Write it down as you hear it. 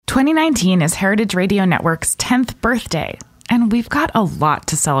2019 is Heritage Radio Network's 10th birthday, and we've got a lot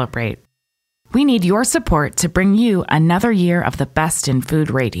to celebrate. We need your support to bring you another year of the best in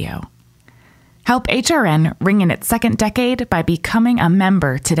food radio. Help HRN ring in its second decade by becoming a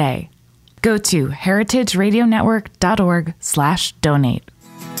member today. Go to heritageradionetwork.org/donate.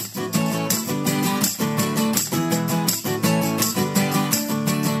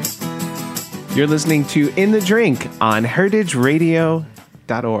 You're listening to In the Drink on heritageradio.org.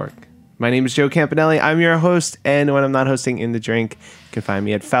 My name is Joe Campanelli. I'm your host, and when I'm not hosting In the Drink, you can find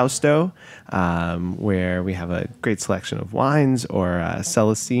me at Fausto, where we have a great selection of wines, or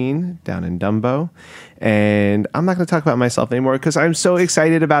Celestine down in Dumbo. And I'm not going to talk about myself anymore because I'm so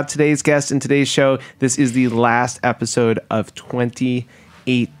excited about today's guest and today's show. This is the last episode of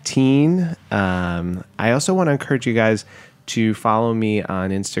 2018. I also want to encourage you guys to follow me on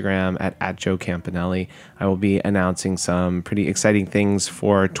Instagram at Joe Campanelli. I will be announcing some pretty exciting things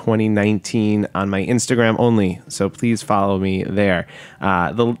for 2019 on my Instagram only, so please follow me there.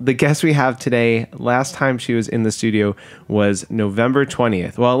 The guest we have today, last time she was in the studio was November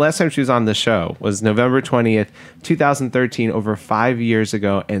 20th. Well, last time she was on the show was November 20th, 2013, over 5 years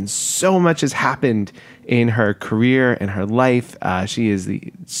ago, and so much has happened in her career and her life. She is the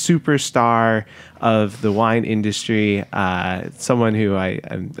superstar of the wine industry, someone who I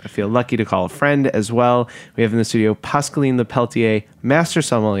feel lucky to call a friend as well. We have in the studio Pascaline Lepelletier, master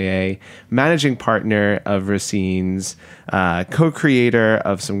sommelier, managing partner of Racines, co-creator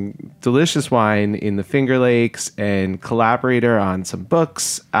of some delicious wine in the Finger Lakes, and collaborator on some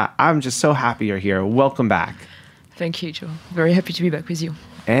books. I'm just so happy you're here. Welcome back. Thank you, Joe. Very happy to be back with you.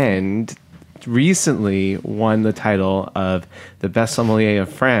 And recently won the title of the best sommelier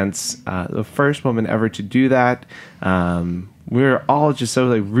of France, the first woman ever to do that. We're all just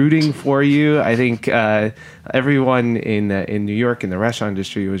so rooting for you. I think everyone in New York in the restaurant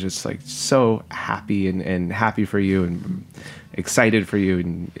industry was just so happy and happy for you and excited for you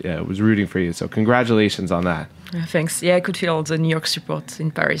and was rooting for you. So congratulations on that. Thanks. Yeah, I could feel the New York support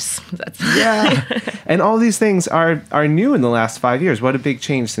in Paris. Yeah, and all these things are new in the last 5 years. What a big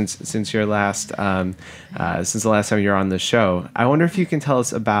change since your last since the last time you're on the show. I wonder if you can tell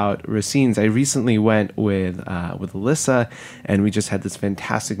us about Racines. I recently went with Alyssa, and we just had this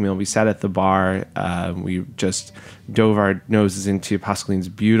fantastic meal. We sat at the bar. We just dove our noses into Pascaline's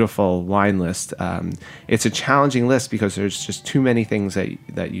beautiful wine list. It's a challenging list because there's just too many things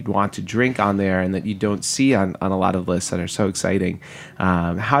that you'd want to drink on there and that you don't see on a lot of lists that are so exciting.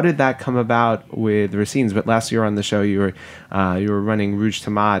 How did that come about with Racines? But last year on the show, you were running Rouge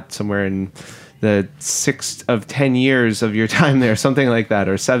Tomate somewhere in the 6th of 10 years of your time there, something like that,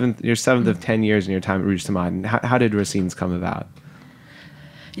 or your 7th of 10 years in your time at Rouge Tomate. And how did Racines come about?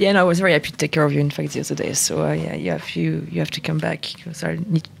 Yeah, no, I was very happy to take care of you, in fact, the other day. So yeah, you have to come back because I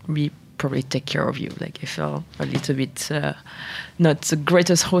need to probably take care of you. I felt a little bit not the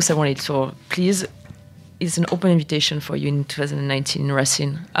greatest host I wanted. So please, it's an open invitation for you in 2019 in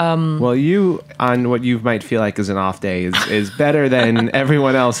Racine. Well, you on what you might feel like is an off day is better than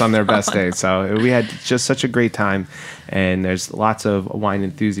everyone else on their best day. So we had just such a great time, and there's lots of wine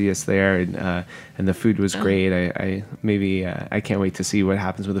enthusiasts there, and the food was great. I can't wait to see what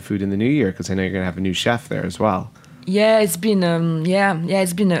happens with the food in the new year because I know you're going to have a new chef there as well. Yeah, it's been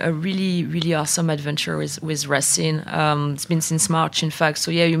it's been a really, really awesome adventure with Racine. It's been since March, in fact. So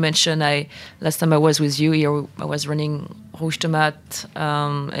yeah, you mentioned last time I was with you here, I was running Rouge Tomate,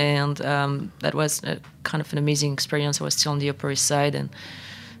 and that was kind of an amazing experience. I was still on the Upper East Side, and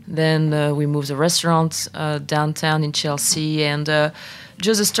then we moved the restaurant downtown in Chelsea, and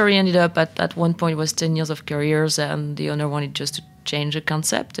just the story ended up at one point it was 10 years of careers, and the owner wanted just to change the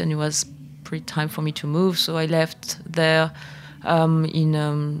concept, and it was time for me to move, so I left there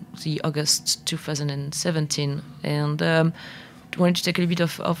in the August 2017, and wanted to take a little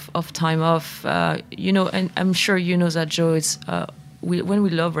bit of time off. And I'm sure you know that, Joe. It's when we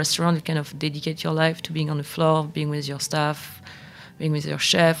love restaurant, you kind of dedicate your life to being on the floor, being with your staff, being with your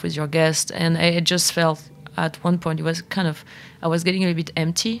chef, with your guest, and I just felt at one point it was I was getting a little bit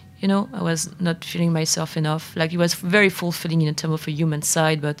empty. I was not feeling myself enough. It was very fulfilling in terms of a human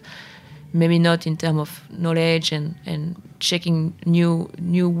side, but maybe not in terms of knowledge and checking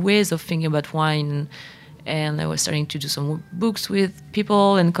new ways of thinking about wine. And I was starting to do some books with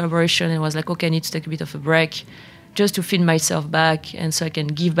people and collaboration, and I was like, okay, I need to take a bit of a break just to feed myself back and so I can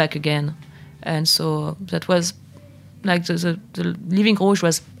give back again. And so that was the leaving Rouge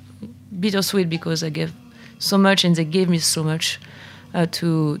was bittersweet because I gave so much and they gave me so much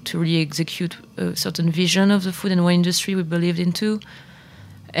to really execute a certain vision of the food and wine industry we believed into.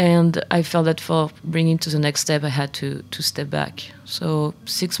 And I felt that for bringing to the next step, I had to step back. So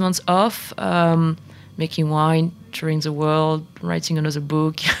 6 months off, making wine, touring the world, writing another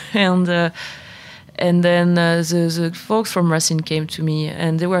book, and then the folks from Racine came to me,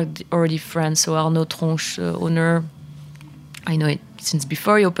 and they were already friends. So Arnaud Tronche, owner, I know it since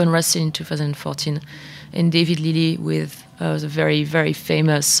before he opened Racine in 2014, and David Lilly with the very, very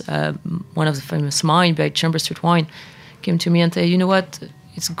famous, one of the famous wine by Chamber Street Wine, came to me and said, you know what,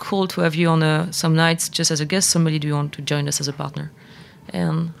 it's cool to have you on some nights just as a guest. Somebody, do you want to join us as a partner?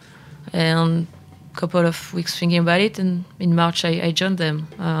 And a couple of weeks thinking about it, and in March I joined them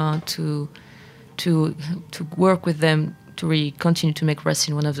to work with them to really continue to make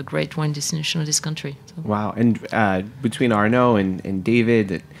Racine one of the great wine destinations of this country. So. Wow. And between Arnaud and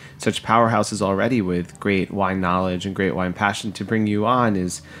David, such powerhouses already with great wine knowledge and great wine passion, to bring you on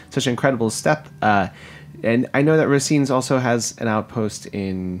is such an incredible step. And I know that Racine's also has an outpost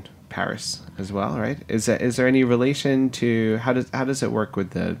in Paris as well, right? Is there any relation to how does it work with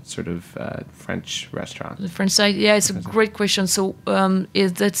the sort of French restaurant? The French side, yeah, it's a great question. So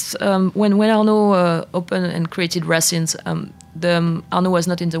when Arnaud opened and created Racine's, Arnaud was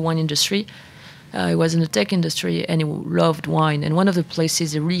not in the wine industry. He was in the tech industry, and he loved wine. And one of the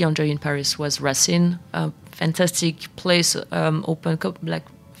places he really enjoyed in Paris was Racine, a fantastic place opened like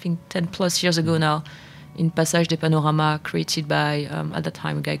I think 10 plus years ago now, in Passage des Panoramas, created by, at that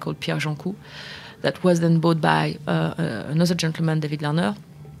time, a guy called Pierre Jancoux, that was then bought by another gentleman, David Lerner.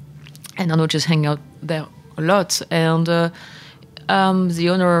 And Arnaud just hang out there a lot. And the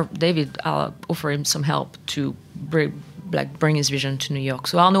owner, David, offered him some help to bring his vision to New York.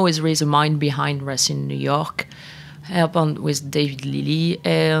 So Arnaud is really the mind behind Racine New York, help with David Lilly,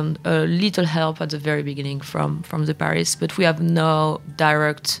 and a little help at the very beginning from the Paris. But we have no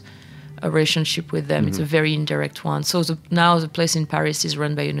direct relationship with them. Mm-hmm. It's a very indirect one. So now the place in Paris is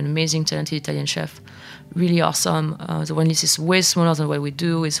run by an amazing, talented Italian chef. Really awesome. The wine list is way smaller than what we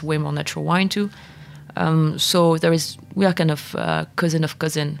do. It's way more natural wine too. So we are kind of cousin of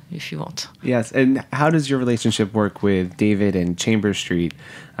cousin, if you want. Yes. And how does your relationship work with David and Chamber Street?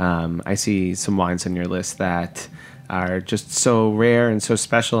 I see some wines on your list that are just so rare and so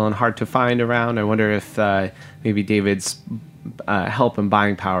special and hard to find around. I wonder if maybe David's help and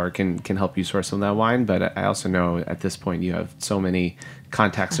buying power can help you source some of that wine. But I also know at this point you have so many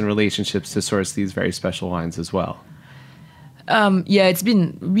contacts and relationships to source these very special wines as well. Yeah, it's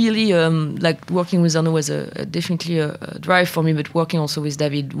been really like working with Arnaud was definitely a drive for me, but working also with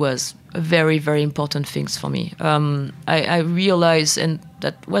David was a very, very important thing for me. I realized, and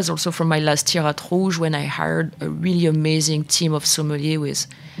that was also from my last year at Rouge, when I hired a really amazing team of sommeliers with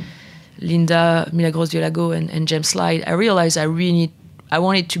Linda Milagros Diolago and James Slide. I realized I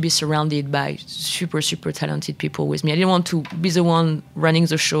wanted to be surrounded by super, super talented people with me. I didn't want to be the one running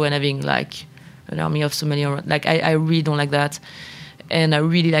the show and having like an army of sommeliers. Like I really don't like that. And I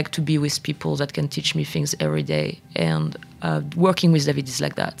really like to be with people that can teach me things every day. And working with David is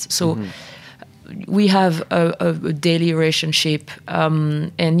like that. So we have a daily relationship.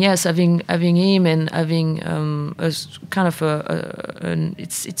 And yes, having him and having a kind of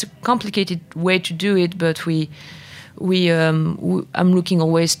it's a complicated way to do it, but I'm looking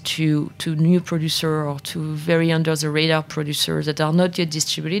always to new producer or to very under the radar producers that are not yet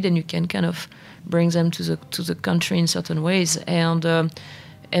distributed, and you can kind of bring them to the country in certain ways. And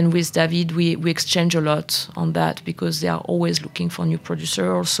with David, we exchange a lot on that because they are always looking for new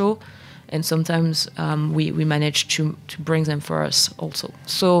producer also, and sometimes we manage to bring them for us also.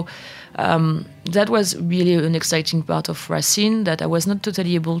 So that was really an exciting part of Racine that I was not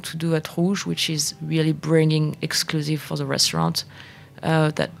totally able to do at Rouge, which is really bringing exclusive for the restaurant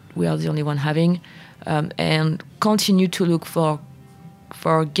that we are the only one having, and continue to look for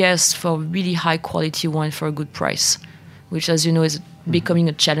guests for really high quality wine for a good price, which, as you know, is becoming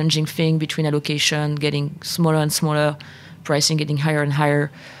a challenging thing between allocation, getting smaller and smaller, pricing getting higher and higher,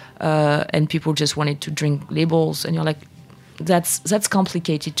 and people just wanted to drink labels, and you're like, that's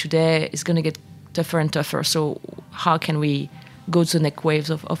complicated today. It's going to get tougher and tougher. So how can we go to the next waves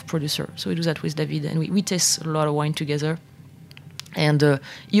of producer? So we do that with David, and we taste a lot of wine together. And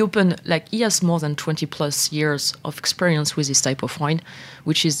he has more than 20 plus years of experience with this type of wine,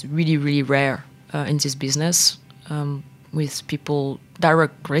 which is really, really rare in this business, with people,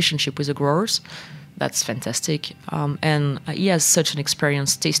 direct relationship with the growers. That's fantastic. And he has such an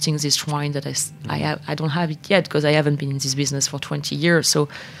experience tasting this wine that I don't have it yet because I haven't been in this business for 20 years. So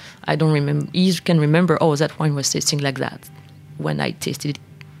I don't remember. He can remember, that wine was tasting like that when I tasted it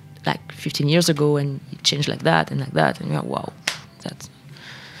like 15 years ago, and it changed like that and like that. And you're like, wow, that's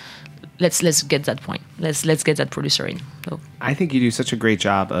let's get that point. Let's get that producer in. So. I think you do such a great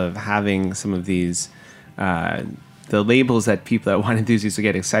job of having some of these the labels that people, that wine enthusiasts will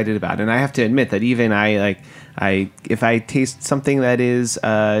get excited about. And I have to admit that even if I taste something that is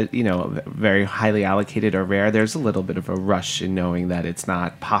very highly allocated or rare, there's a little bit of a rush in knowing that it's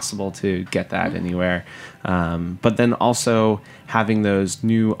not possible to get that anywhere. But then also having those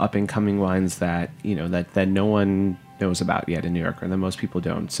new up and coming wines that that no one knows about yet in New York, or that most people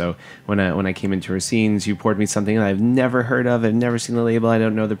don't. So when I came into Racine's, you poured me something that I've never heard of, I've never seen the label, I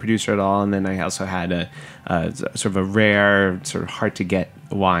don't know the producer at all, and then I also had a sort of a rare, sort of hard to get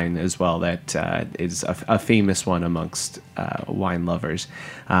wine as well that is a famous one amongst wine lovers.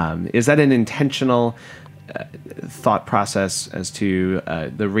 Is that an intentional thought process as to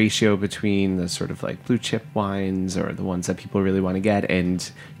the ratio between the sort of like blue chip wines or the ones that people really want to get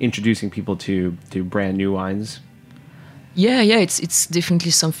and introducing people to brand new wines? Yeah, it's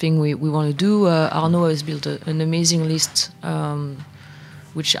definitely something we want to do. Arnaud has built an amazing list,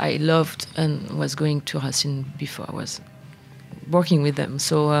 which I loved and was going to Racine before I was working with them.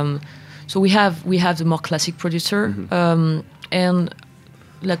 So we have the more classic producer, and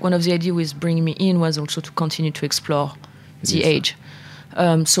like one of the ideas with bringing me in was also to continue to explore the age.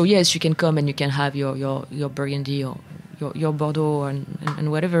 So yes, you can come and you can have your Burgundy or your Bordeaux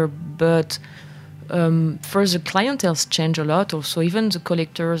and whatever, but first, the clientele's change a lot. Also, even the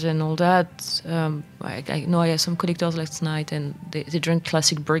collectors and all that. I know I had some collectors last night, and they drank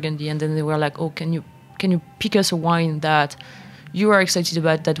classic Burgundy, and then they were like, "Oh, can you pick us a wine that you are excited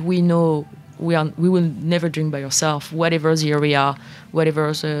about, that we know we will never drink by yourself, whatever the area,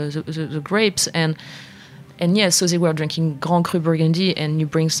 whatever the grapes." And yeah, so they were drinking Grand Cru Burgundy, and you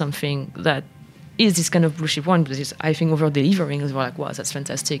bring something that is this kind of blue chip wine, but it's, I think, over-delivering. They were like, wow, that's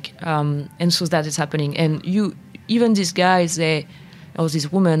fantastic. And so that is happening. And even these guys, or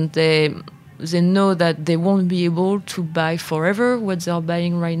this woman, they know that they won't be able to buy forever what they're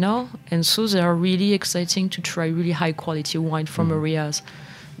buying right now. And so they are really exciting to try really high-quality wine from areas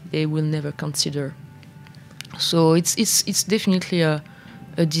they will never consider. So it's definitely a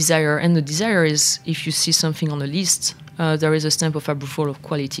desire. And the desire is, if you see something on a list, there is a stamp of approval of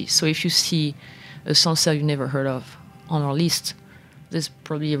quality. So if you see a Sancerre you never heard of on our list, there's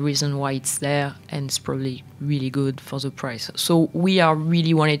probably a reason why it's there, and it's probably really good for the price. So we are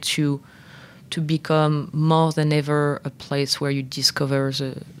really wanted to become more than ever a place where you discover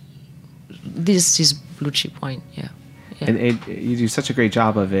this blue chip wine. Yeah. And you do such a great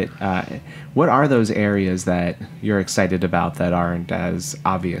job of it. What are those areas that you're excited about that aren't as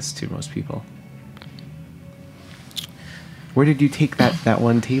obvious to most people? Where did you take that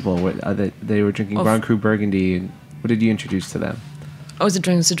one table that they were drinking Grand Cru Burgundy, and what did you introduce to them? Oh, they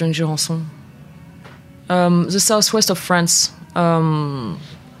drank Jurançon. The southwest of France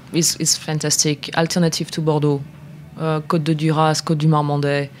is fantastic. Alternative to Bordeaux. Côte de Duras, Côte du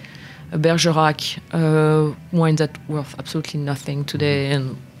Marmandais, Bergerac, wines that worth absolutely nothing today,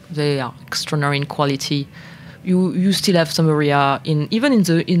 and they are extraordinary in quality. You still have some area even in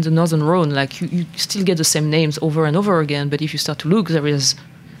the northern Rhone, like you still get the same names over and over again. But if you start to look, there is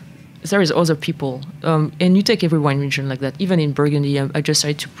other people, and you take every wine region like that. Even in Burgundy, I just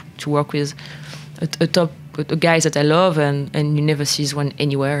started to work with a guys that I love, and you never see this one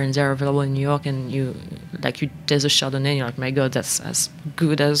anywhere, and they're available in New York. And you taste a Chardonnay, and you're like, my God, that's as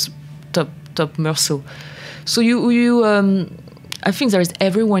good as top Meursault. So I think there is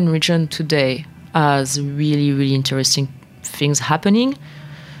every wine region today has really, really interesting things happening.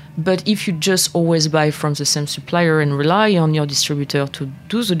 But if you just always buy from the same supplier and rely on your distributor to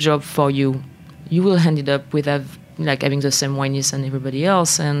do the job for you, you will end up with having the same wine list and everybody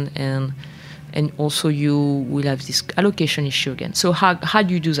else, and also you will have this allocation issue again. So how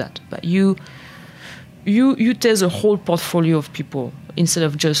do you do that? But you taste a whole portfolio of people instead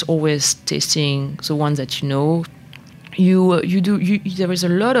of just always tasting the ones that you know. There is a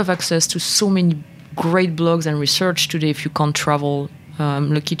lot of access to so many great blogs and research today if you can't travel.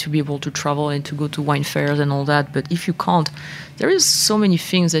 I'm lucky to be able to travel and to go to wine fairs and all that, but if you can't, there is so many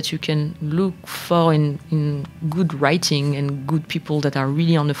things that you can look for in good writing and good people that are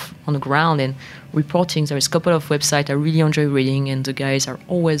really on the ground and reporting. There is a couple of websites I really enjoy reading, and the guys are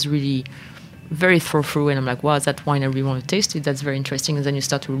always really very thorough, and I'm like, wow, that wine, I really want to taste it. That's very interesting. And then you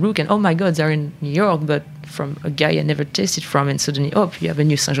start to look, and oh my God, they're in New York, but from a guy I never tasted from, and suddenly, you have a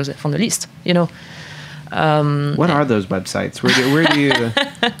new Saint-Joseph on the list, What are those websites? Where do you?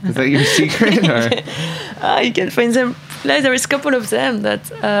 Is that your secret? Or? You can find them. Like, there is a couple of them that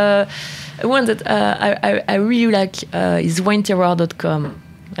one that I really like is wineterroir.com.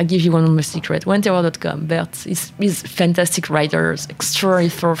 I give you one more secret. Wineterroir.com. Bert is fantastic writers, extraordinarily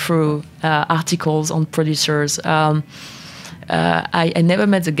thorough articles on producers. I never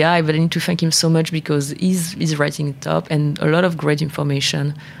met the guy, but I need to thank him so much because he's writing it up and a lot of great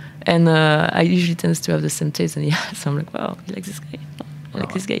information. And I usually tend to have the same taste. And so I'm like, wow, you like this guy? I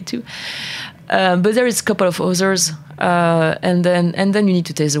like this guy too. But there is a couple of others, and then you need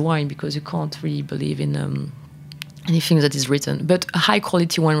to taste the wine because you can't really believe in anything that is written. But high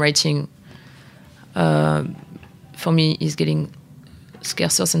quality wine writing, for me, is getting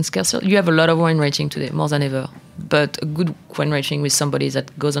scarcer and scarcer. You have a lot of wine writing today, more than ever. But a good wine writing with somebody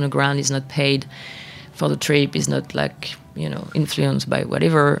that goes on the ground, is not paid for the trip, is not like influenced by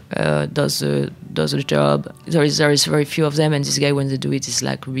whatever, does the job. There is very few of them, and this guy, when they do it, is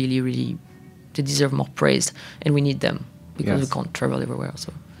like really, really, they deserve more praise, and we need them because we can't travel everywhere.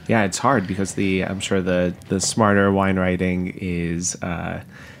 So. Yeah, it's hard because I'm sure the smarter wine writing is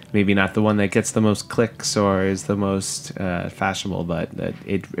maybe not the one that gets the most clicks or is the most fashionable, but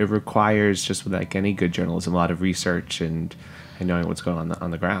it requires, just like any good journalism, a lot of research and knowing what's going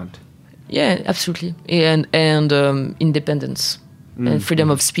on the ground. Yeah, absolutely, and independence and freedom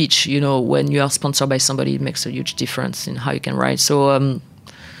of speech. When you are sponsored by somebody, it makes a huge difference in how you can write. So.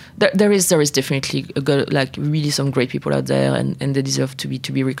 There is definitely like really some great people out there, and they deserve to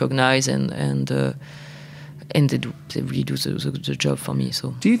be recognized, and they really do the job for me.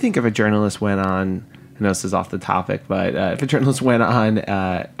 So, do you think if a journalist went on? I know this is off the topic, but if a journalist went on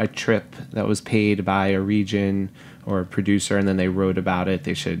a trip that was paid by a region or a producer, and then they wrote about it,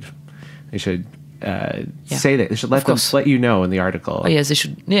 they should say that they should let you know in the article. Oh yes, they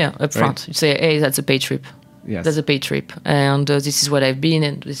should. Yeah, up front, you say, hey, that's a paid trip. Yes. That's a paid trip, and this is what I've been,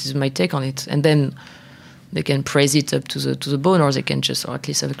 and this is my take on it. And then they can praise it up to the bone, or they can just, or at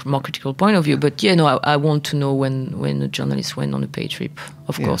least have a more critical point of view. But I want to know when a journalist went on a paid trip,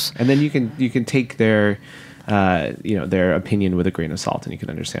 of course. And then you can take their their opinion with a grain of salt, and you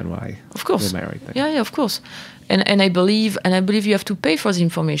can understand why. Of course, they might write that. Yeah, of course. And I believe you have to pay for the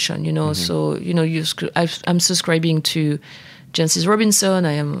information. So I'm subscribing to Jancis Robinson,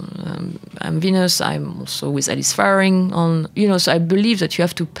 I'm Venus, I'm also with Alice Faring on, so I believe that you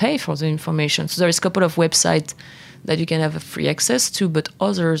have to pay for the information. So there is a couple of websites that you can have a free access to, but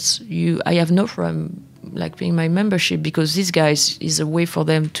others, I have no problem like paying my membership, because these guys is a way for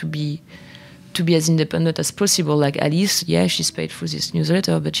them to be as independent as possible. Like Alice, she's paid for this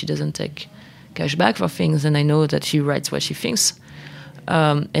newsletter, but she doesn't take cash back for things, and I know that she writes what she thinks.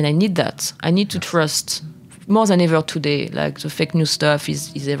 And I need that. I need to trust more than ever today. Like the fake news stuff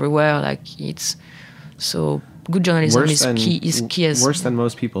is everywhere. Like it's so good journalism is key as worse than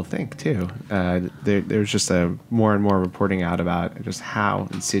most people think too. There's just a more and more reporting out about just how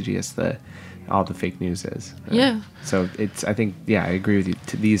insidious all the fake news is. So I think I agree with you.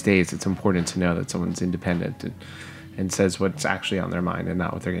 These days, it's important to know that someone's independent and says what's actually on their mind and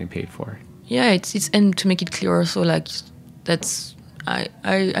not what they're getting paid for. Yeah, it's and to make it clear, so like that's. I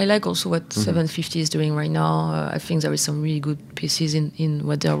like also what 750 is doing right now. I think there is some really good pieces in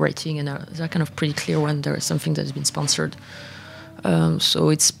what they're writing, and they're kind of pretty clear when there is something that has been sponsored. So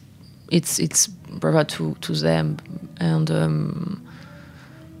it's bravo to them, and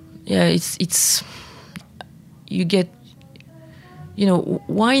it's you get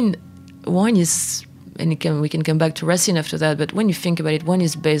wine is, and we can come back to Racine after that. But when you think about it, wine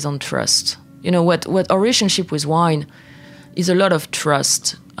is based on trust. What our relationship with wine is a lot of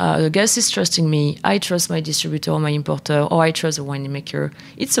trust. The guest is trusting me. I trust my distributor or my importer, or I trust the winemaker.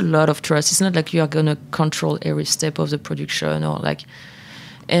 It's a lot of trust. It's not like you are going to control every step of the production, or like.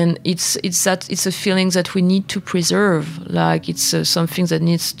 And it's a feeling that we need to preserve. Like it's something that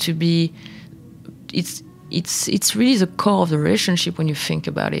needs to be. It's really the core of the relationship when you think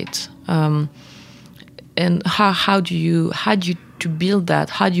about it. And how do you to build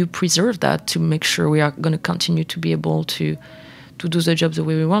that? How do you preserve that to make sure we are going to continue to be able to do the job the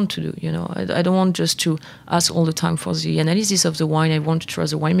way we want to do? I don't want just to ask all the time for the analysis of the wine. I want to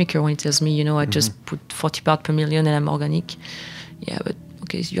trust the winemaker when he tells me, I just put 40 parts per million and I'm organic. Yeah, but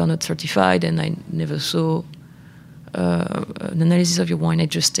okay, so you're not certified, and I never saw an analysis of your wine. I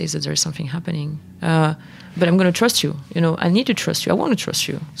just taste that there is something happening. But I'm going to trust you. I need to trust you. I want to trust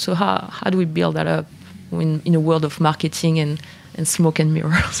you. So how do we build that up in a world of marketing and smoke and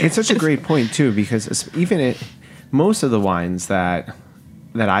mirrors? It's such a great point too, because even most of the wines that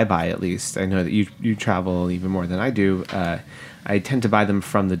I buy, at least, I know that you travel even more than I do. I tend to buy them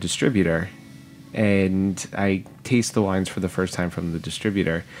from the distributor, and I taste the wines for the first time from the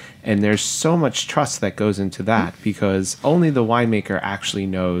distributor. And there's so much trust that goes into that, because only the winemaker actually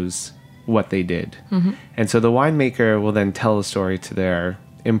knows what they did. And so the winemaker will then tell a story to their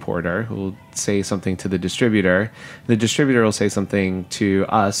importer who will say something to the distributor. The distributor will say something to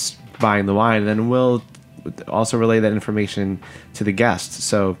us buying the wine, and then we'll also relay that information to the guests.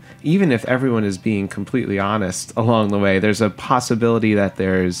 So even if everyone is being completely honest along the way, there's a possibility that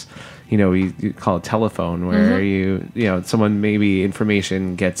there's, you call it telephone, where someone, maybe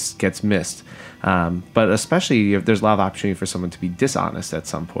information gets missed. But especially if there's a lot of opportunity for someone to be dishonest at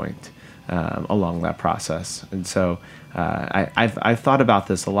some point along that process. And so I've thought about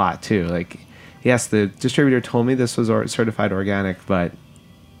this a lot too. Like, yes, the distributor told me this was certified organic, but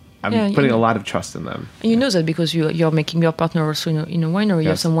I'm putting a lot of trust in them. And you know that because you're making your partner also in a winery. You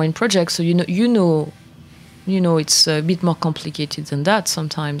have some wine projects, so you know it's a bit more complicated than that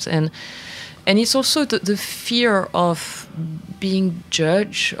sometimes. And it's also the fear of being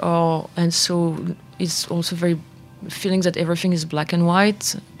judged, and so it's also very feeling that everything is black and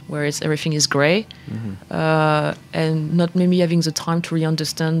white, whereas everything is gray, and not maybe having the time to really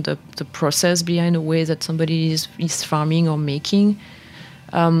understand the process behind the way that somebody is farming or making.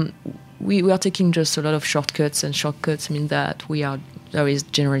 We are taking just a lot of shortcuts, and shortcuts mean that there is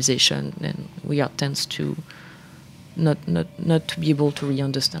generalization, and we tends to not to be able to really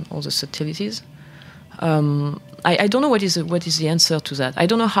understand all the subtleties. I don't know what is the answer to that. I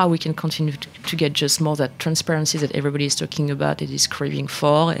don't know how we can continue to get just more that transparency that everybody is talking about, it is craving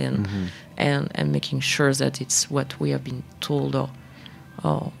for, and making sure that it's what we have been told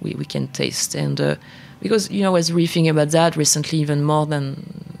or we can taste. And because I was really thinking about that recently, even more than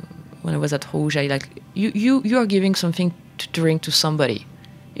when I was at Rouge. You are giving something to drink to somebody.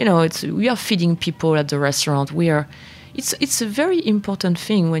 We are feeding people at the restaurant. It's a very important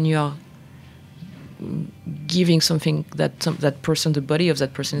thing when you are giving something that person, the body of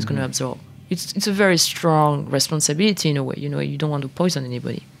that person is going to absorb. It's a very strong responsibility in a way. You don't want to poison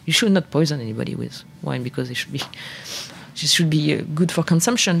anybody. You should not poison anybody with wine because it should be good for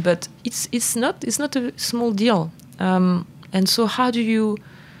consumption. But it's not a small deal. And so how do you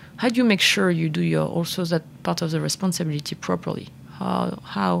make sure you do also that part of the responsibility properly?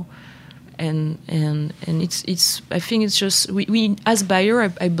 How and it's I think it's just we as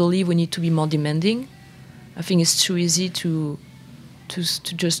buyer I believe we need to be more demanding. I think it's too easy to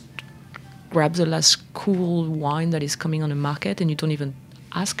just grab the last cool wine that is coming on the market and you don't even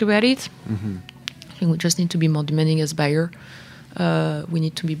ask about it. I think we just need to be more demanding as buyer. We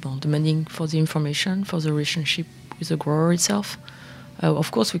need to be more demanding for the information, for the relationship with the grower itself.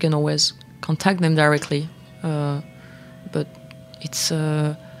 Of course, we can always contact them directly, but it's.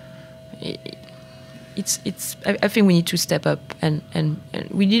 I think we need to step up, and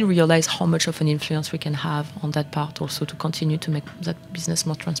we need to realize how much of an influence we can have on that part, also to continue to make that business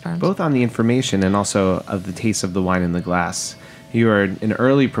more transparent. Both on the information and also of the taste of the wine in the glass. You are an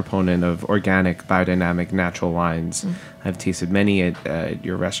early proponent of organic, biodynamic, natural wines. I've tasted many at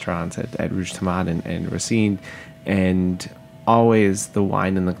your restaurants at Rouge Tomate and Racine, and always the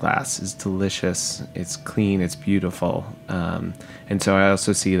wine in the glass is delicious, it's clean, it's beautiful. And so I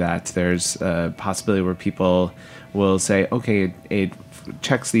also see that there's a possibility where people will say, okay, it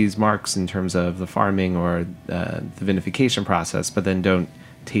checks these marks in terms of the farming or the vinification process, but then don't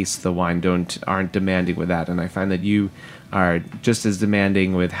taste the wine, aren't demanding with that. And I find that you are just as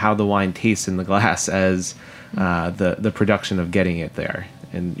demanding with how the wine tastes in the glass as the production of getting it there.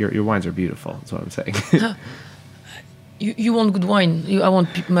 And your wines are beautiful, is what I'm saying. You want good wine. I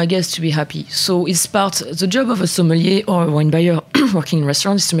want my guests to be happy. So it's the job of a sommelier or a wine buyer working in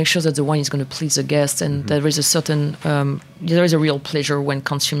restaurants is to make sure that the wine is going to please the guests, and there is a real pleasure when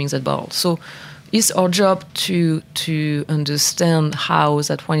consuming that bottle. So it's our job to understand how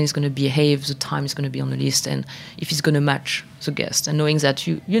that wine is going to behave, the time is going to be on the list, and if it's going to match the guest. And knowing that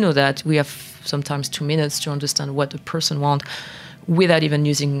you know that we have sometimes 2 minutes to understand what the person wants, without even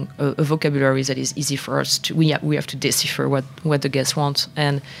using a vocabulary that is easy for us to, we have to decipher what the guests want.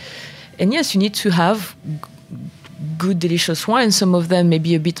 And yes, you need to have good, delicious wine. Some of them may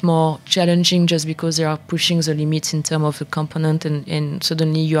be a bit more challenging just because they are pushing the limits in terms of the component, and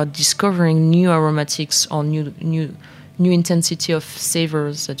suddenly you are discovering new aromatics or new intensity of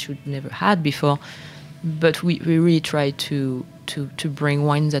savors that you never had before. But we really try to bring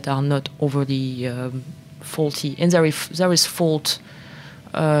wines that are not overly faulty, and there is fault.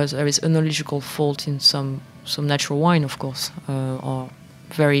 There is enological fault in some natural wine, of course, or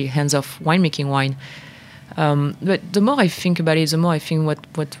very hands-off winemaking wine. But the more I think about it, the more I think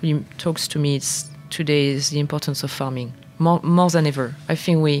what really talks to me today is the importance of farming more than ever. I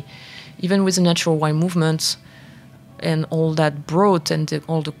think even with the natural wine movement and all that brought, and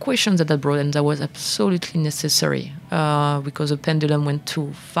all the questions that brought, and that was absolutely necessary because the pendulum went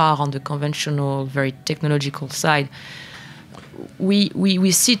too far on the conventional, very technological side.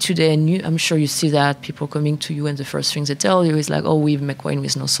 we see today, and I'm sure you see that, people coming to you and the first thing they tell you is like, oh, we make wine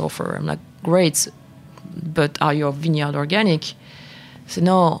with no sulfur. I'm like, great, but are your vineyard organic? I say,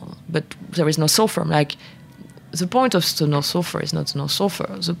 no, but there is no sulfur. I'm like, the point of no sulfur is not no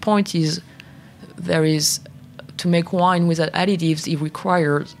sulfur. The point is to make wine without additives, it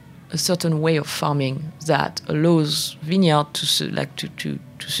requires a certain way of farming that allows vineyard to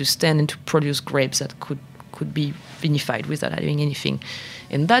sustain and to produce grapes that could be vinified without adding anything.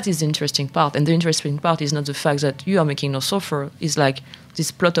 And that is the interesting part. And the interesting part is not the fact that you are making no sulfur. It's like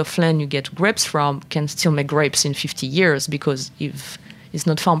this plot of land you get grapes from can still make grapes in 50 years, because if it's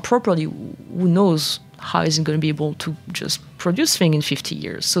not farmed properly, who knows how is it going to be able to just produce things in 50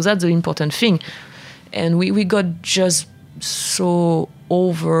 years. So that's the important thing. And we got just so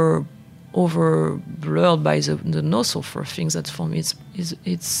over blurred by the no sulfur things that for me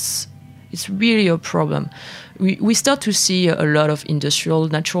it's really a problem. We start to see a lot of industrial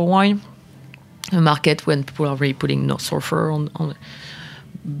natural wine, a market when people are really putting no sulfur on.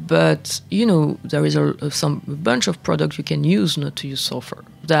 But there is a bunch of products you can use not to use sulfur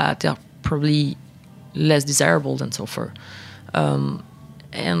that are probably less desirable than sulfur.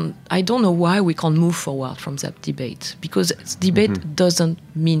 And I don't know why we can't move forward from that debate, because debate doesn't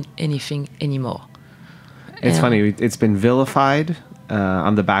mean anything anymore. It's funny. It's been vilified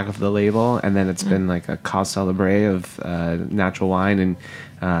on the back of the label, and then it's been like a cause celebre of natural wine,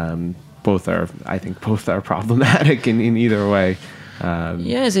 and both are problematic in either way.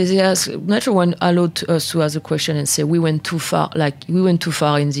 Yes, natural wine allowed us to ask a question and say we went too far. Like we went too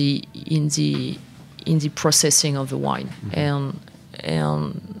far in the processing of the wine, and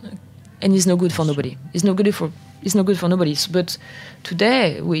it's no good for nobody. It's no good for nobody. But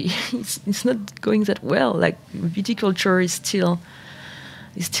today it's not going that well. Like viticulture is still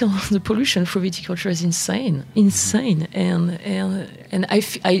the pollution for viticulture is insane, and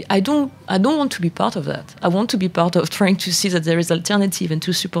I don't want to be part of that. I want to be part of trying to see that there is alternative and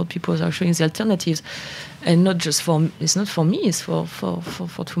to support people who are showing the alternatives, and not just it's not for me, it's for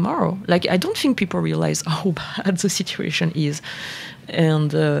tomorrow. Like I don't think people realize how bad the situation is,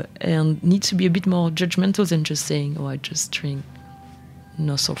 and need to be a bit more judgmental than just saying, oh, I just drink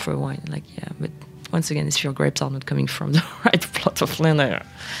no sulfur wine. Like but. Once again, if your grapes are not coming from the right plot of land,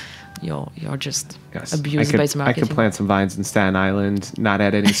 you're just abused by the marketing. I could plant some vines in Staten Island, not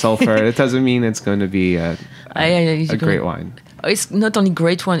add any sulfur. It doesn't mean it's going to be a great wine. It's not only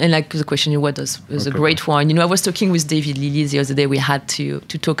great wine, and like the question, what is a great wine? I was talking with David Lilly the other day. We had to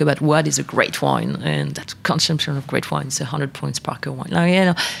talk about what is a great wine, and that consumption of great wine is 100 points Parker wine.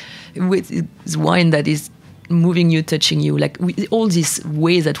 It's wine that is moving you, touching you, like all these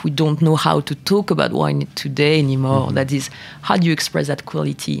ways that we don't know how to talk about wine today anymore. Mm-hmm. That is, how do you express that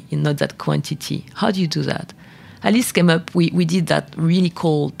quality and not that quantity? How do you do that? Alice came up, we did that really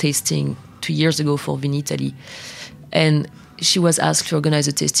cool tasting 2 years ago for Vinitaly, and she was asked to organize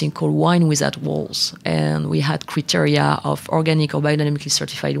a tasting called Wine Without Walls, and we had criteria of organic or biodynamically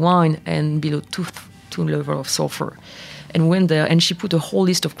certified wine and below 2 level of sulfur, and went there, and she put a whole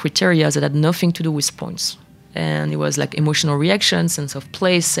list of criteria that had nothing to do with points. And it was like emotional reaction, sense of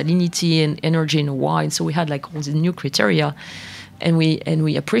place, salinity, and energy in the wine. So we had like all these new criteria, and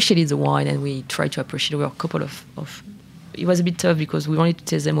we appreciated the wine, and we tried to appreciate over a couple of. It was a bit tough because we wanted to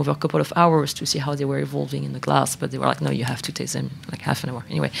taste them over a couple of hours to see how they were evolving in the glass, but they were like, no, you have to taste them like half an hour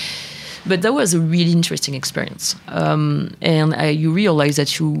anyway. But that was a really interesting experience, and you realize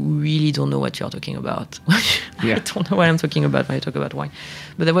that you really don't know what you're talking about. I don't know what I'm talking about when I talk about wine,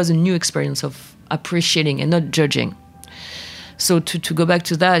 but there was a new experience of appreciating and not judging. So to go back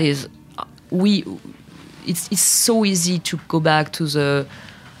to that is, it's so easy to go back to the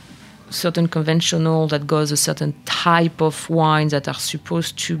certain conventional that goes a certain type of wine that are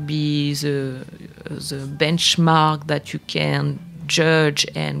supposed to be the benchmark that you can judge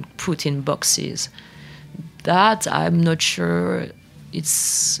and put in boxes. That I'm not sure.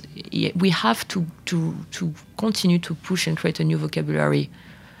 We have to continue to push and create a new vocabulary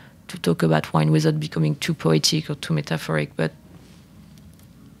to talk about wine without becoming too poetic or too metaphoric. But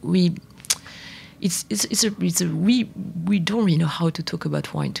we don't really know how to talk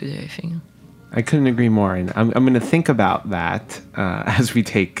about wine today, I think. I couldn't agree more, and I'm going to think about that as we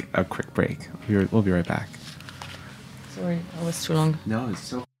take a quick break. We'll be right back. Sorry, that was too long. No, it's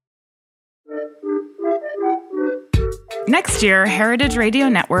so... Next year, Heritage Radio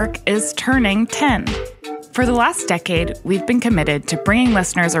Network is turning 10. For the last decade, we've been committed to bringing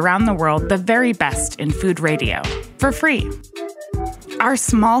listeners around the world the very best in food radio, for free. Our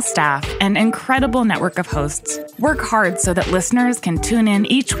small staff and incredible network of hosts work hard so that listeners can tune in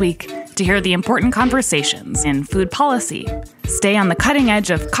each week to hear the important conversations in food policy, stay on the cutting edge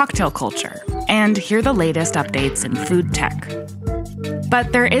of cocktail culture, and hear the latest updates in food tech.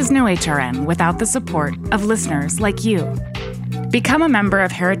 But there is no HRN without the support of listeners like you. Become a member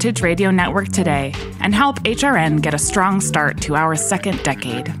of Heritage Radio Network today and help HRN get a strong start to our second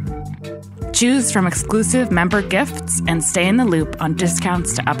decade. Choose from exclusive member gifts and stay in the loop on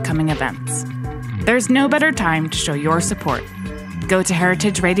discounts to upcoming events. There's no better time to show your support. Go to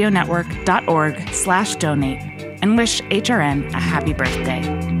heritageradionetwork.org/donate and wish HRN a happy birthday.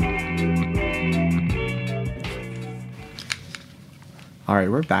 All right,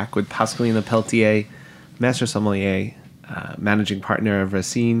 we're back with Pascaline Lepelletier, Master Sommelier, managing partner of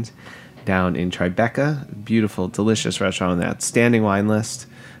Racines down in Tribeca. Beautiful, delicious restaurant on the outstanding wine list.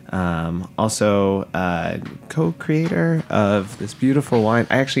 Also co-creator of this beautiful wine.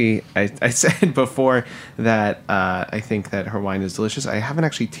 I said before that I think that her wine is delicious. I haven't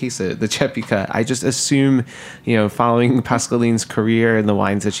actually tasted the Cepika. I just assume, following Pascaline's career and the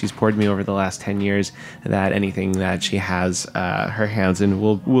wines that she's poured me over the last 10 years, that anything that she has her hands in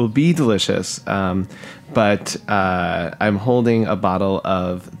will be delicious. But I'm holding a bottle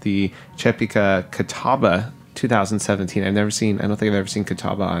of the Cepika Catawba 2017. I don't think I've ever seen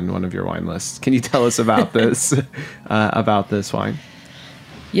Catawba on one of your wine lists. Can you tell us about this wine?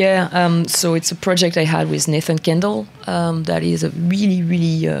 Yeah, so it's a project I had with Nathan Kendall. That is a really,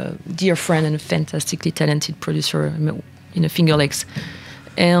 really dear friend and a fantastically talented producer in the Finger Lakes.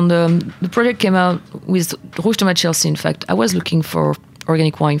 And the project came out with Rouge Tomate Chelsea. In fact, I was looking for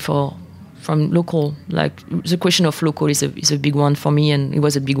organic wine from local. Like, the question of local is a big one for me, and it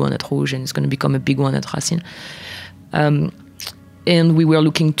was a big one at Rouge, and it's going to become a big one at Racine. And we were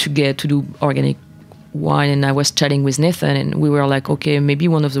looking to do organic wine, and I was chatting with Nathan, and we were like, okay, maybe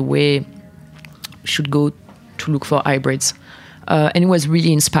one of the way should go to look for hybrids. And it was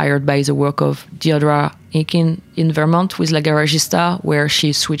really inspired by the work of Deirdre Aiken in Vermont with La Garagista, where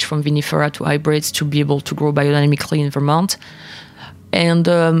she switched from vinifera to hybrids to be able to grow biodynamically in Vermont. And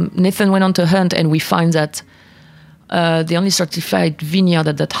Nathan went on to hunt, and we find that the only certified vineyard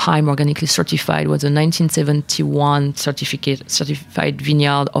at that time, organically certified, was a 1971 certified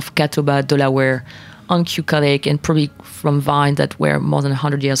vineyard of Catawba, Delaware, on Keuka Lake, and probably from vines that were more than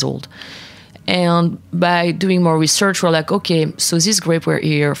 100 years old. And by doing more research, we're like, okay, so these grapes were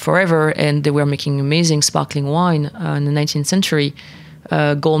here forever, and they were making amazing sparkling wine in the 19th century.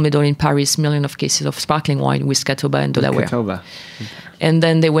 Gold medal in Paris, millions of cases of sparkling wine with Catawba and Delaware. Catawba. And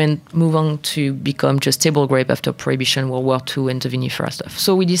then they move on to become just table grape after Prohibition, World War II, and the vinifera stuff.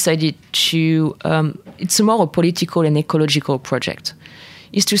 So we decided to, it's more a political and ecological project,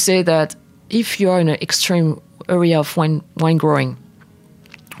 is to say that if you are in an extreme area of wine growing,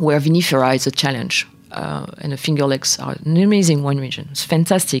 where vinifera is a challenge, and the Finger Lakes are an amazing wine region. It's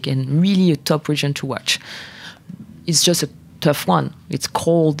fantastic and really a top region to watch. It's just a tough one. It's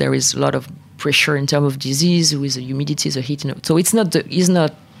cold. There is a lot of pressure in terms of disease with the humidity, the heat. So it's not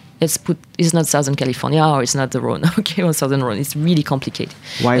Southern California, or it's not the Rhone, okay, or Southern Rhone. It's really complicated.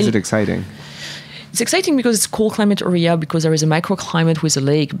 Why is it exciting? It's exciting because it's a cold climate area, because there is a microclimate with a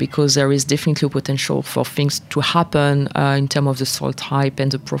lake, because there is definitely a potential for things to happen in terms of the soil type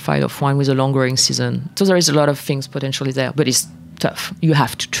and the profile of wine with a long growing season. So there is a lot of things potentially there, but it's tough. You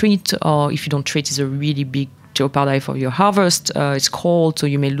have to treat, or if you don't treat, it's a really big jeopardy for your harvest. It's cold, so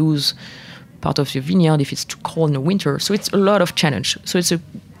you may lose part of your vineyard if it's too cold in the winter. So it's a lot of challenge. So it's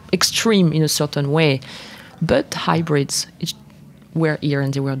extreme in a certain way. But hybrids were here,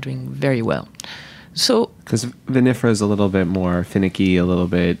 and they were doing very well. So, because vinifera is a little bit more finicky, a little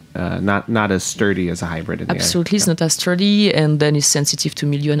bit not as sturdy as a hybrid. Absolutely, it's not as sturdy, and then it's sensitive to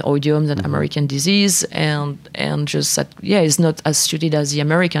mildew and oidium, that American disease, and just that, it's not as suited as the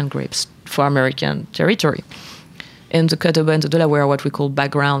American grapes for American territory. And the Catawba and the Delaware are what we call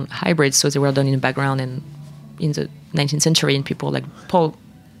background hybrids, so they were done in the background and in the 19th century, and people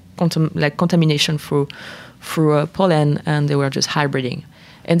contamination through pollen, and they were just hybriding.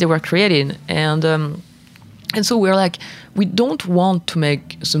 And they were created, and so we're like, we don't want to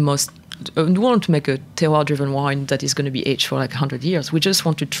make we want to make a terroir-driven wine that is going to be aged for like 100 years. We just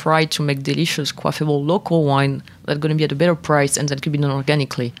want to try to make delicious, quaffable local wine that's going to be at a better price and that could be done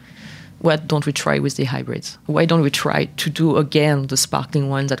organically. Why don't we try with the hybrids? Why don't we try to do again the sparkling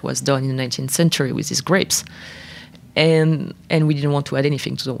wine that was done in the 19th century with these grapes? And we didn't want to add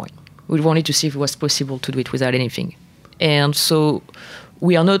anything to the wine. We wanted to see if it was possible to do it without anything. And so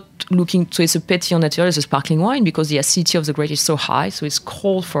we are not looking, so it's a pétillant naturel, it's a sparkling wine, because the acidity of the grape is so high, so it's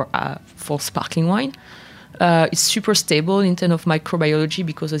cold for sparkling wine. It's super stable in terms of microbiology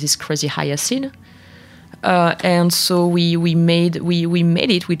because of this crazy high acid. And so we made it.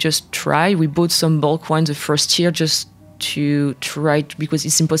 We just tried. We bought some bulk wine the first year just to try because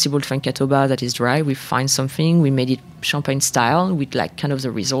it's impossible to find Catawba that is dry. We find something. We made it champagne style with like kind of the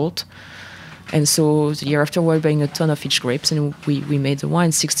result. And so the year after, we were buying a ton of each grapes, and we made the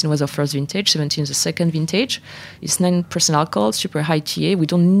wine. 16 was our first vintage, 17 is the second vintage. It's 9% alcohol, super high TA. We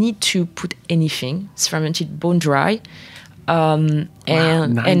don't need to put anything. It's fermented bone dry. And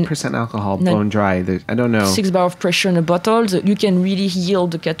 9% alcohol, bone dry. I don't know. 6 bar of pressure in a bottle. You can really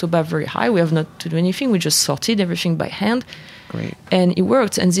yield the Catawba very high. We have not to do anything. We just sorted everything by hand. Great. And it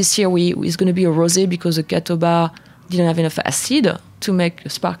worked. And this year it's going to be a rosé because the Catawba didn't have enough acid to make a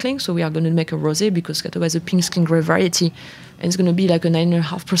sparkling. So we are going to make a rosé because Catawba is a pink skin grape variety. And it's going to be like a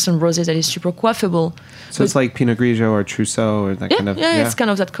 9.5% rosé that is super quaffable. So it's like Pinot Grigio or Trousseau or that kind of... Yeah, it's kind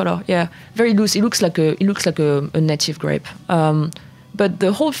of that color. Yeah, very loose. It looks like a native grape. But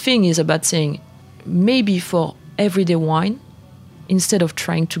the whole thing is about saying maybe for everyday wine, instead of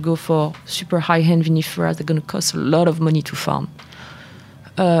trying to go for super high-end vinifera that are going to cost a lot of money to farm,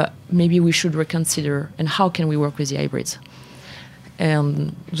 maybe we should reconsider and how can we work with the hybrids.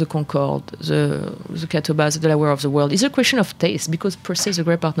 And the Concorde, the Catawba, the Delaware of the world. It's a question of taste because per se the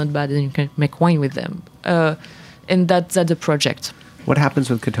grapes are not bad and you can make wine with them. And that's the project. What happens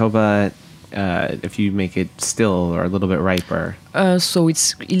with Catawba if you make it still or a little bit riper? So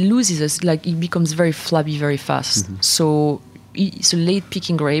it loses, it becomes very flabby very fast. Mm-hmm. So it's a late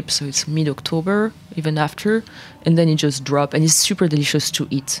picking grape, so it's mid-October, even after, and then it just drops, and it's super delicious to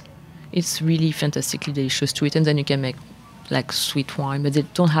eat. It's really fantastically delicious to eat, and then you can make like sweet wine, but they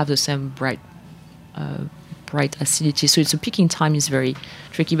don't have the same bright acidity. So it's a picking time is very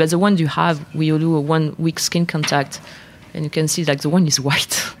tricky. But the one you have, we do a 1 week skin contact, and you can see like the one is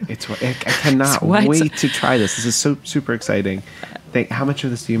white. I cannot wait to try this. This is so super exciting. How much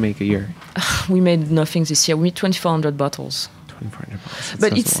of this do you make a year? We made nothing this year. We made 2,400 bottles. 2,400 bottles.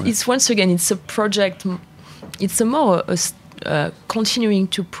 But it's once again, it's a project. It's a more continuing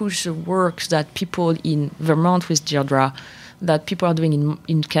to push the work that people in Vermont with Deirdre, that people are doing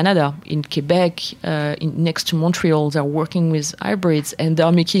in Canada, in Quebec, next to Montreal. They're working with hybrids and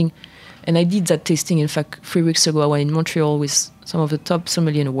they're making, and I did that tasting, in fact, 3 weeks ago. I went in Montreal with some of the top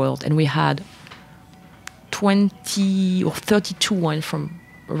sommeliers in the world, and we had 20 or 32 wines from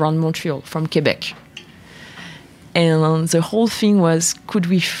around Montreal, from Quebec. And the whole thing was, could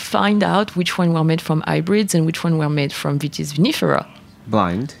we find out which one were made from hybrids and which one were made from Vitis vinifera?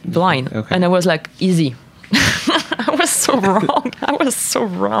 Blind. Okay. And I was like, easy. I was so wrong. I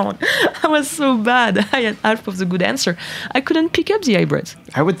was so bad. I had half of the good answer. I couldn't pick up the hybrids.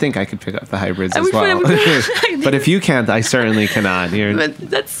 I would think I could pick up the hybrids as well. But if you can't, I certainly cannot. But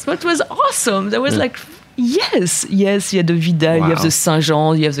that's what was awesome. There was like, yes, you have the Vidal, you have the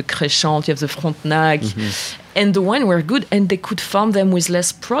Saint-Jean, you have the Créchant, you have the Frontenac. Mm-hmm. And the wine were good, and they could farm them with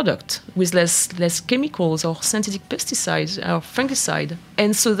less product, with less chemicals or synthetic pesticides or fungicide.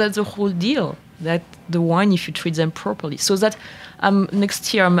 And so that's the whole deal. That the wine, if you treat them properly, so that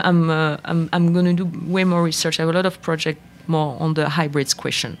next year I'm going to do way more research. I have a lot of projects more on the hybrids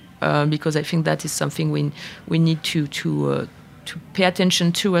question because I think that is something we need to pay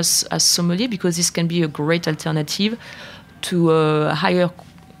attention to as sommelier, because this can be a great alternative to higher,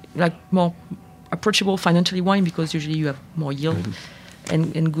 like more approachable financially wine, because usually you have more yield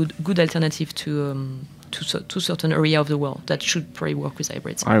and good alternative to certain area of the world that should probably work with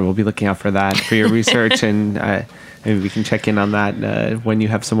hybrids. All right, we'll be looking out for that, for your research, and maybe we can check in on that when you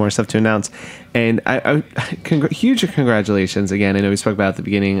have some more stuff to announce. And huge congratulations again. I know we spoke about at the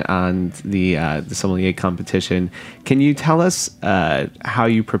beginning on the sommelier competition. Can you tell us how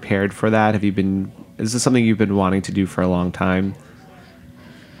you prepared for that? Is this something you've been wanting to do for a long time?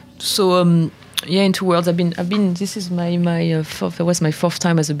 So. In 2 words, I've been. This is my fourth. That was my 4th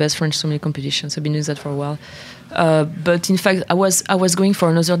time as the best French sommelier competition. So I've been doing that for a while. But in fact, I was going for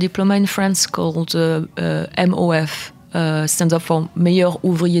another diploma in France called MOF, stands up for Meilleur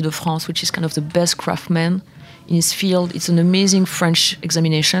Ouvrier de France, which is kind of the best craftsman in his field. It's an amazing French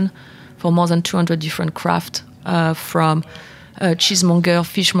examination for more than 200 different crafts, from cheesemonger,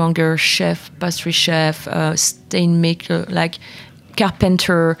 fishmonger, chef, pastry chef, stain maker, like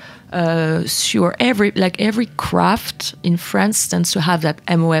carpenter, sewer, every craft in France tends to have that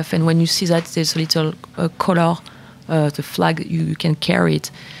MOF, and when you see that, there's a little color, the flag, you can carry it,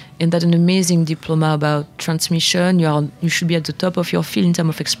 and that's an amazing diploma about transmission. You should be at the top of your field in terms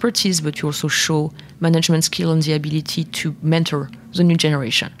of expertise, but you also show management skill and the ability to mentor the new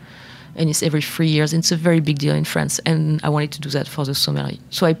generation. And it's every 3 years. It's a very big deal in France, and I wanted to do that for the sommelier.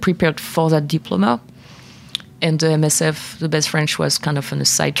 So I prepared for that diploma. And the MSF, the Best French, was kind of on a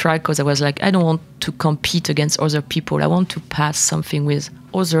sidetrack because I was like, I don't want to compete against other people. I want to pass something with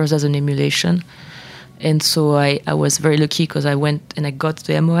others as an emulation. And so I was very lucky because I went and I got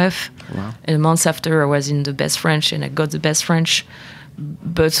the MOF. Wow. And months after, I was in the Best French and I got the Best French.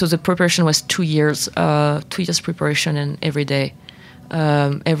 But so the preparation was 2 years, 2 years preparation and every day.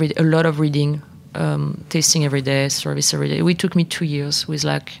 A lot of reading, tasting every day, service every day. It took me 2 years with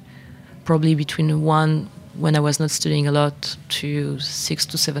like probably between one, when I was not studying a lot, to 6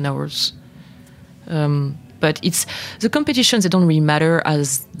 to 7 hours. But it's the competitions, they don't really matter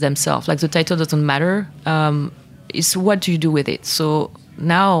as themselves. Like the title doesn't matter. It's what do you do with it. So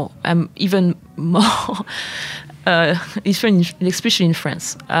now I'm even more, especially in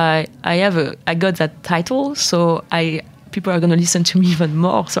France. I got that title, so people are going to listen to me even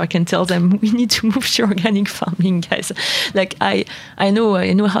more, so I can tell them we need to move to organic farming, guys. Like I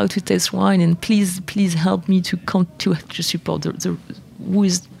know how to taste wine, and please help me to support the who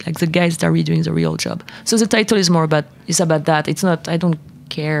is like the guys that are really doing the real job. So the title is about that. It's not, I don't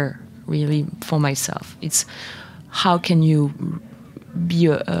care really for myself. It's how can you be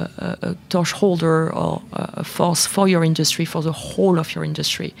a torch holder or a force for your industry, for the whole of your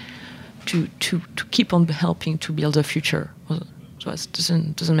industry, to keep on helping to build a future. So it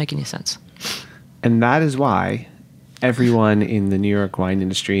doesn't make any sense. And that is why everyone in the New York wine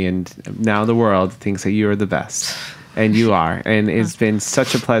industry and now the world thinks that you are the best. And you are. And it's been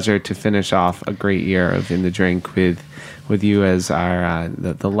such a pleasure to finish off a great year of In the Drink with you as our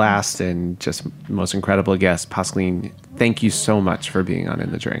the last and just most incredible guest. Pascaline, thank you so much for being on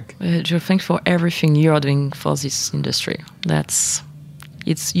In the Drink. Joe, thanks for everything you're doing for this industry.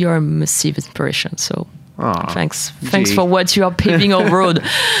 You're a massive inspiration. So thanks for what you are paving our road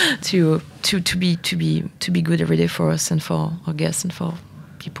to be good every day for us and for our guests and for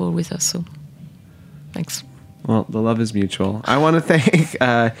people with us. So thanks. Well, the love is mutual. I want to thank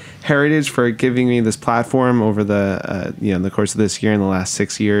Heritage for giving me this platform over the course of this year and the last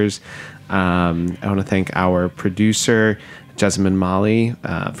 6 years. I want to thank our producer, Jasmine Molly,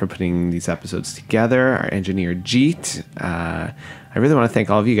 for putting these episodes together. Our engineer, Jeet. I really want to thank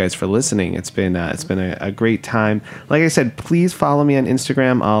all of you guys for listening. It's been a great time. Like I said, please follow me on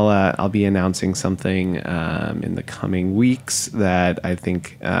Instagram. I'll be announcing something in the coming weeks that I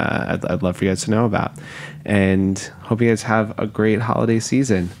think I'd love for you guys to know about. And hope you guys have a great holiday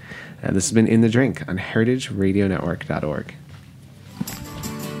season. This has been In the Drink on heritageradionetwork.org.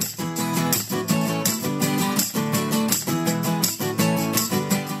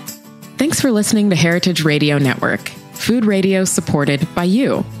 Thanks for listening to Heritage Radio Network, food radio supported by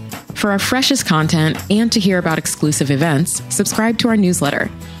you. For our freshest content and to hear about exclusive events, subscribe to our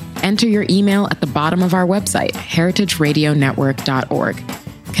newsletter. Enter your email at the bottom of our website, heritageradionetwork.org.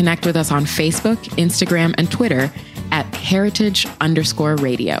 Connect with us on Facebook, Instagram, and Twitter at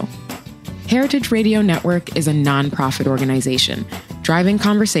heritage_radio. Heritage Radio Network is a nonprofit organization driving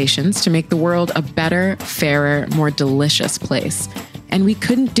conversations to make the world a better, fairer, more delicious place. And we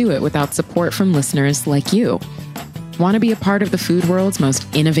couldn't do it without support from listeners like you. Want to be a part of the food world's most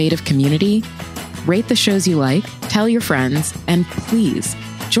innovative community? Rate the shows you like, tell your friends, and please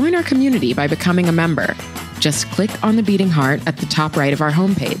join our community by becoming a member. Just click on the beating heart at the top right of our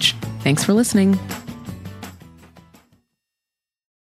homepage. Thanks for listening.